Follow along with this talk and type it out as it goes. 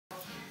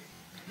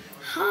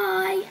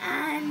Hi,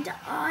 and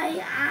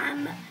I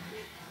am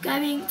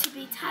going to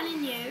be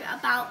telling you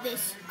about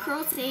this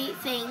cruelty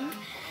thing,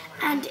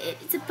 and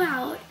it's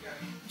about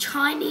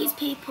Chinese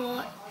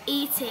people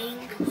eating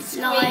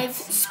live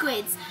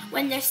squids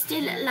when they're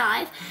still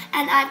alive.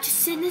 And I've just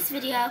seen this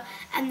video,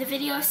 and the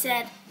video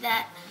said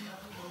that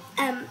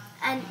and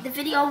the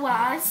video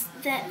was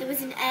that there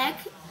was an egg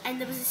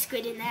and there was a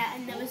squid in there,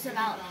 and there was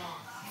about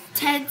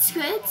 10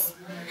 squids,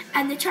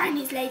 and the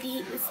Chinese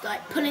lady was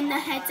like pulling their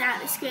heads out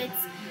of the squids,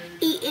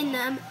 eating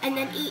them, and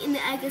then eating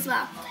the egg as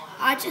well.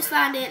 I just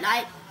found it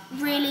like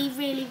really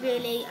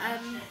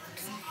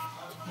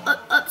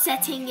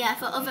upsetting, yeah,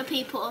 for other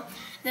people.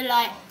 They're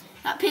like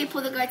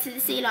people that go to the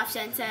sea life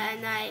centre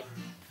and they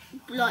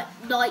like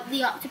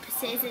the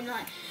octopuses, and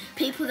like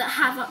people that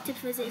have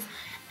octopuses,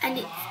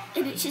 and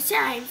it's a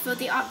shame for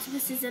the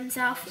octopuses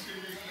themselves.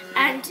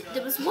 And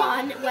there was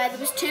one where there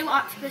was 2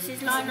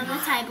 octopuses lying on the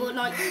table,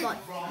 like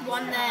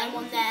one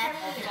there,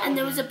 and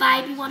there was a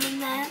baby one in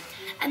there.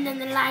 And then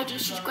the lady,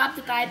 she grabbed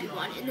the baby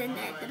one, and then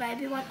the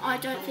baby one. I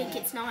don't think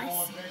it's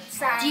nice.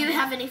 Do you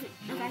have anything?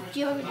 Okay. Do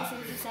you have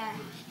anything to say?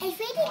 It's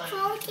really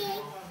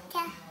cruelty.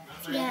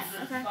 Yeah.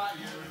 Okay.